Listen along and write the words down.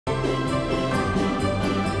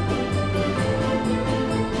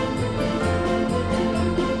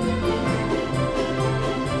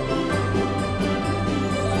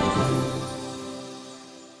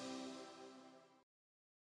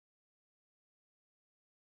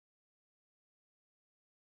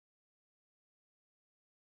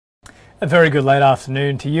A very good late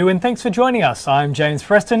afternoon to you, and thanks for joining us. I'm James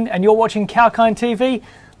Preston and you're watching Kalkine TV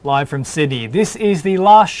live from Sydney. This is the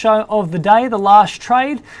last show of the day, the last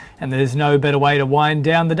trade, and there's no better way to wind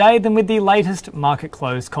down the day than with the latest market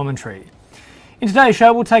close commentary. In today's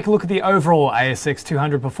show, we'll take a look at the overall ASX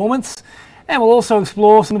 200 performance, and we'll also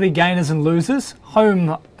explore some of the gainers and losers,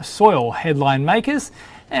 home soil headline makers,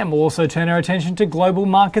 and we'll also turn our attention to global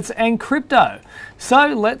markets and crypto. So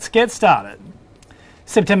let's get started.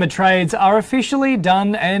 September trades are officially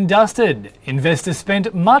done and dusted. Investors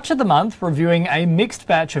spent much of the month reviewing a mixed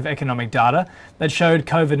batch of economic data that showed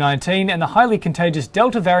COVID-19 and the highly contagious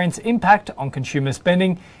Delta variant's impact on consumer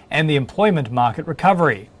spending and the employment market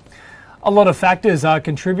recovery. A lot of factors are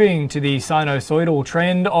contributing to the sinusoidal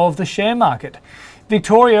trend of the share market.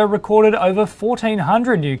 Victoria recorded over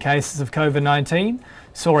 1,400 new cases of COVID-19.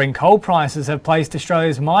 Soaring coal prices have placed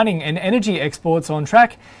Australia's mining and energy exports on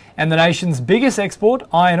track, and the nation's biggest export,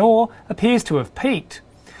 iron ore, appears to have peaked.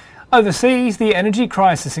 Overseas, the energy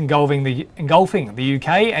crisis engulfing the UK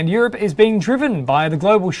and Europe is being driven by the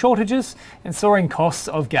global shortages and soaring costs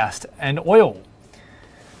of gas and oil.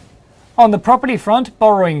 On the property front,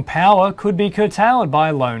 borrowing power could be curtailed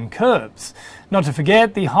by loan curbs. Not to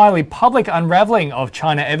forget the highly public unravelling of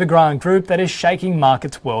China Evergrande Group that is shaking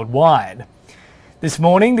markets worldwide. This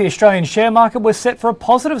morning, the Australian share market was set for a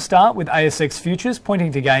positive start with ASX futures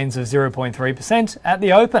pointing to gains of 0.3% at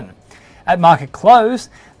the open. At market close,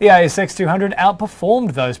 the ASX 200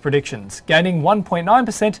 outperformed those predictions, gaining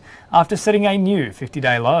 1.9% after setting a new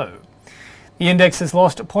 50-day low. The index has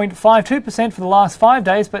lost 0.52% for the last 5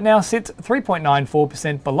 days, but now sits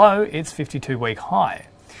 3.94% below its 52-week high.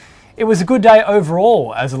 It was a good day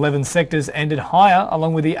overall, as 11 sectors ended higher,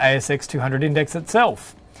 along with the ASX 200 index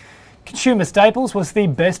itself. Consumer staples was the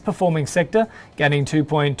best performing sector, gaining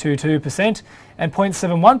 2.22% and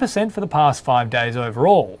 0.71% for the past 5 days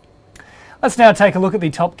overall. Let's now take a look at the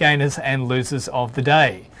top gainers and losers of the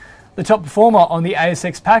day. The top performer on the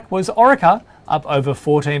ASX pack was Orica, up over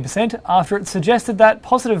 14% after it suggested that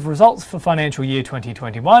positive results for financial year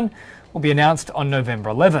 2021 will be announced on November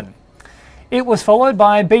 11. It was followed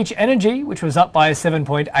by Beach Energy, which was up by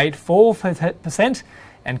 7.84%,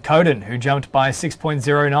 and Codan, who jumped by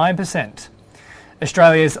 6.09%.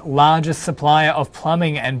 Australia's largest supplier of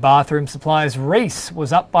plumbing and bathroom supplies, Reece,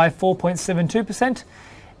 was up by 4.72%,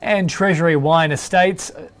 and Treasury Wine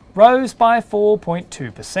Estates rose by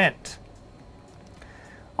 4.2%.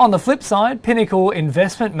 On the flip side, Pinnacle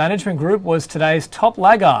Investment Management Group was today's top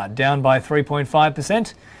laggard, down by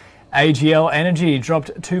 3.5%. AGL Energy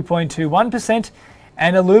dropped 2.21%,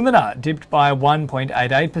 and Alumina dipped by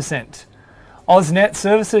 1.88%. AusNet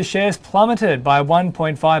Services shares plummeted by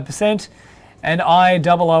 1.5%, and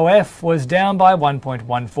IOOF was down by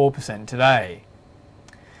 1.14% today.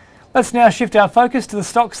 Let's now shift our focus to the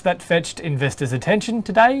stocks that fetched investors' attention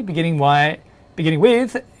today, beginning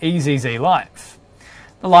with EZZ Life.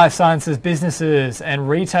 The life sciences businesses and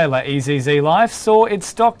retailer EZZ Life saw its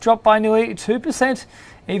stock drop by nearly 2%,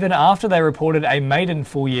 even after they reported a maiden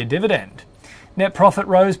full-year dividend. Net profit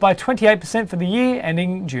rose by 28% for the year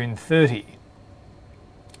ending June 30.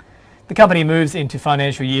 The company moves into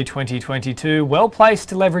financial year 2022 well placed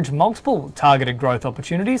to leverage multiple targeted growth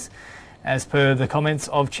opportunities, as per the comments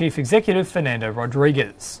of Chief Executive Fernando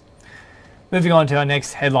Rodriguez. Moving on to our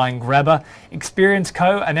next headline grabber, Experience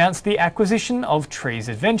Co announced the acquisition of Trees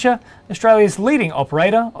Adventure, Australia's leading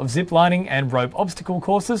operator of ziplining and rope obstacle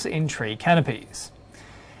courses in tree canopies.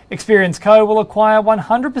 Experience Co will acquire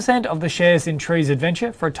 100% of the shares in Trees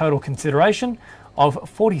Adventure for a total consideration of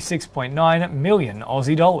 46.9 million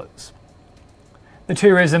Aussie dollars. The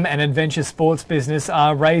tourism and adventure sports business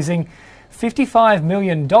are raising $55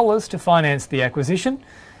 million to finance the acquisition.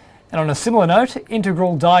 And on a similar note,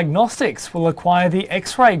 Integral Diagnostics will acquire the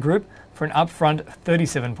X-Ray Group for an upfront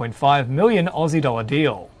 37.5 million Aussie dollar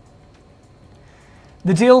deal.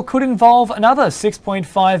 The deal could involve another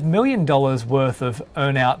 $6.5 million worth of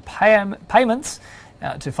earn-out payments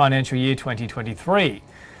to financial year 2023.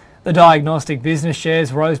 The diagnostic business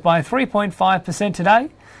shares rose by 3.5% today,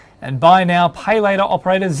 and buy now, pay later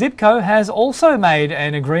operator Zipco has also made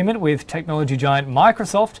an agreement with technology giant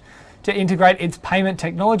Microsoft to integrate its payment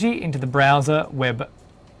technology into the browser web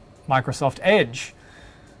Microsoft Edge.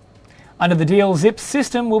 Under the deal, Zip's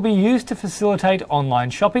system will be used to facilitate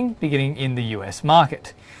online shopping beginning in the US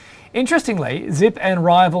market. Interestingly, Zip and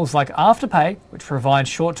rivals like Afterpay, which provide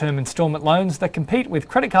short-term instalment loans that compete with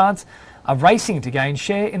credit cards, are racing to gain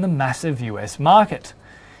share in the massive US market.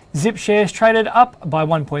 Zip shares traded up by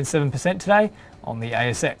 1.7% today on the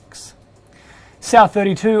ASX.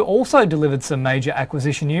 South32 also delivered some major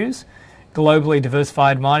acquisition news. Globally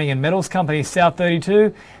diversified mining and metals company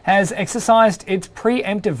South32 has exercised its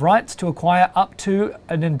preemptive rights to acquire up to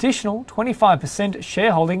an additional 25%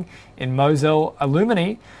 shareholding in Moselle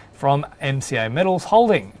Alumini from MCA Metals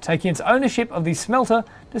Holding, taking its ownership of the smelter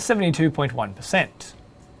to 72.1%.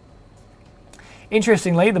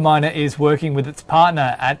 Interestingly, the miner is working with its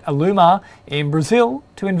partner at Alumar in Brazil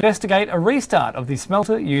to investigate a restart of the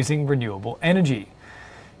smelter using renewable energy.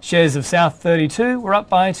 Shares of South32 were up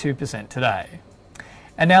by 2% today.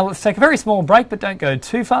 And now let's take a very small break, but don't go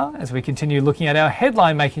too far as we continue looking at our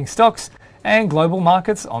headline-making stocks and global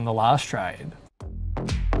markets on the last trade.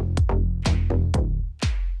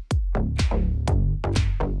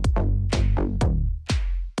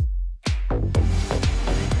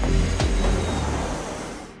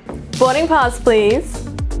 Boarding pass, please.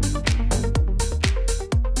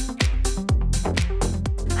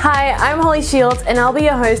 Hi, I'm Holly Shields and I'll be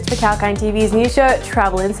your host for Kalkine TV's new show,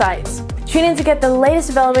 Travel Insights. Tune in to get the latest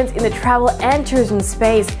developments in the travel and tourism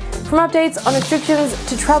space, from updates on restrictions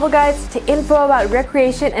to travel guides to info about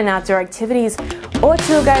recreation and outdoor activities, or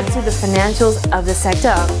tour guides to the financials of the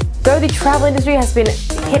sector. Though the travel industry has been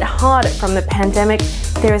hit hard from the pandemic,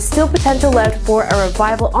 there is still potential left for a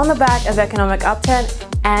revival on the back of economic upturn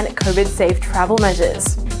and COVID-safe travel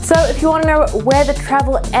measures. So if you want to know where the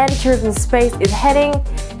travel and tourism space is heading,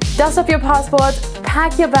 dust off your passports,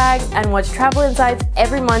 pack your bags, and watch Travel Insights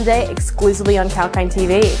every Monday exclusively on Kalkine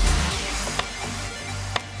TV.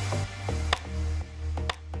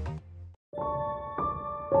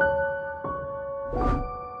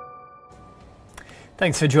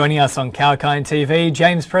 Thanks for joining us on Kalkine TV.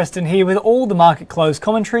 James Preston here with all the market close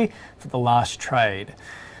commentary for the last trade.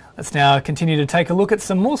 Let's now continue to take a look at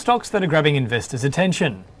some more stocks that are grabbing investors'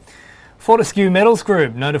 attention. Fortescue Metals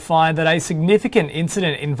Group notified that a significant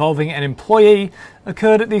incident involving an employee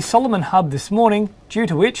occurred at the Solomon Hub this morning, due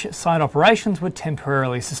to which site operations were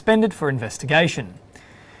temporarily suspended for investigation.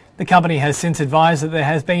 The company has since advised that there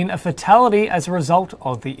has been a fatality as a result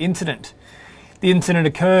of the incident. The incident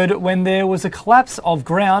occurred when there was a collapse of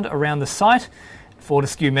ground around the site.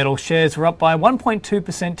 Fortescue Metals shares were up by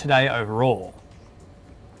 1.2% today overall.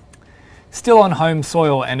 Still on home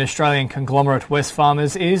soil, and Australian conglomerate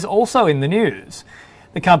Wesfarmers is also in the news.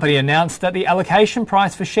 The company announced that the allocation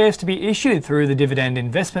price for shares to be issued through the dividend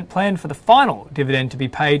investment plan for the final dividend to be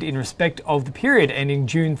paid in respect of the period ending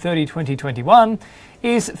June 30, 2021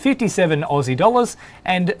 is 57 Aussie dollars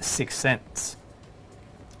and 6 cents.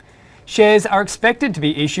 Shares are expected to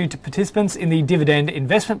be issued to participants in the dividend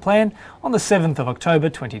investment plan on the 7th of October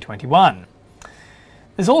 2021.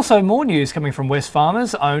 There's also more news coming from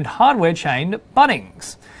Wesfarmers-owned hardware chain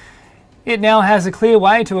Bunnings. It now has a clear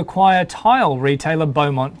way to acquire tile retailer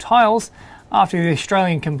Beaumont Tiles after the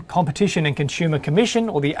Australian Competition and Consumer Commission,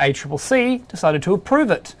 or the ACCC, decided to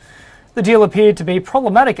approve it. The deal appeared to be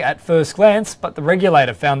problematic at first glance, but the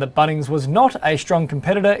regulator found that Bunnings was not a strong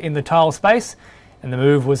competitor in the tile space, and the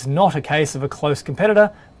move was not a case of a close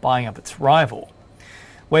competitor buying up its rival.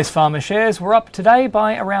 Wesfarmers shares were up today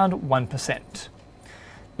by around 1%.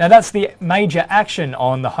 Now that's the major action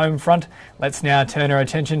on the home front. Let's now turn our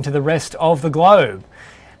attention to the rest of the globe.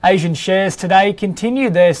 Asian shares today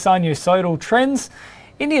continued their sinusoidal trends.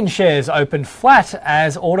 Indian shares opened flat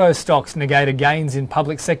as auto stocks negated gains in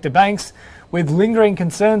public sector banks, with lingering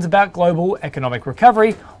concerns about global economic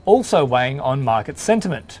recovery also weighing on market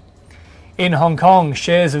sentiment. In Hong Kong,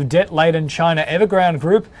 shares of debt-laden China Evergrande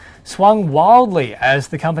Group swung wildly as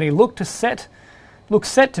the company looks set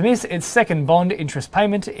to miss its second bond interest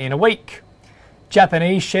payment in a week.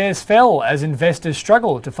 Japanese shares fell as investors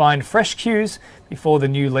struggled to find fresh cues before the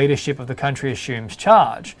new leadership of the country assumes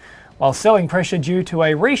charge, while selling pressure due to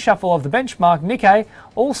a reshuffle of the benchmark Nikkei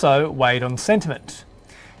also weighed on sentiment.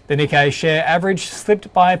 The Nikkei share average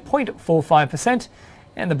slipped by 0.45%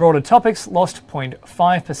 and the broader topics lost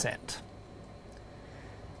 0.5%.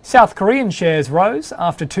 South Korean shares rose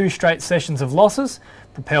after 2 straight sessions of losses,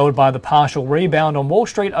 propelled by the partial rebound on Wall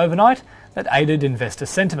Street overnight that aided investor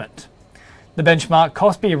sentiment. The benchmark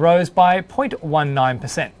Kospi rose by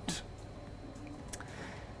 0.19%.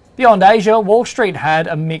 Beyond Asia, Wall Street had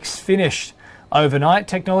a mixed finish. Overnight,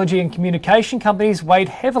 technology and communication companies weighed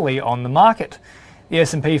heavily on the market. The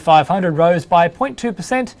S&P 500 rose by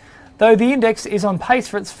 0.2%, though the index is on pace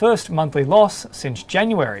for its first monthly loss since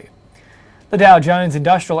January. The Dow Jones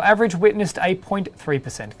Industrial Average witnessed a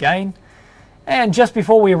 0.3% gain. And just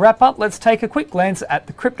before we wrap up, let's take a quick glance at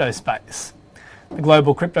the crypto space. The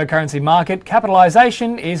global cryptocurrency market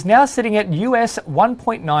capitalization is now sitting at US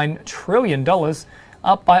 $1.9 trillion,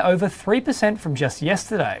 up by over 3% from just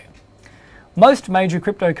yesterday. Most major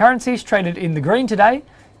cryptocurrencies traded in the green today,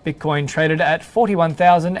 Bitcoin traded at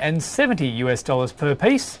 $41,070 per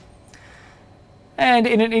piece. And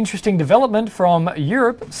in an interesting development from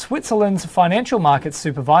Europe, Switzerland's financial markets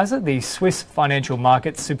supervisor, the Swiss Financial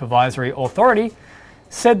Markets Supervisory Authority,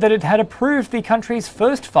 said that it had approved the country's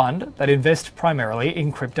first fund that invests primarily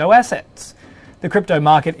in crypto assets. The Crypto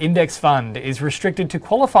Market Index Fund is restricted to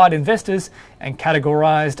qualified investors and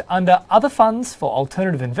categorised under other funds for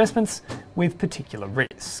alternative investments with particular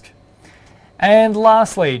risk. And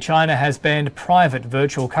lastly, China has banned private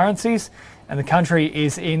virtual currencies, and the country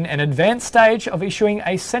is in an advanced stage of issuing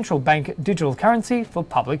a central bank digital currency for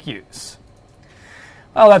public use.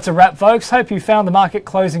 Well, that's a wrap, folks. Hope you found the market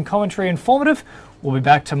closing commentary informative. We'll be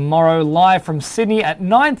back tomorrow live from Sydney at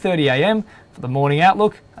 9:30 a.m. for the morning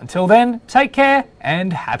outlook. Until then, take care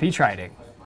and happy trading.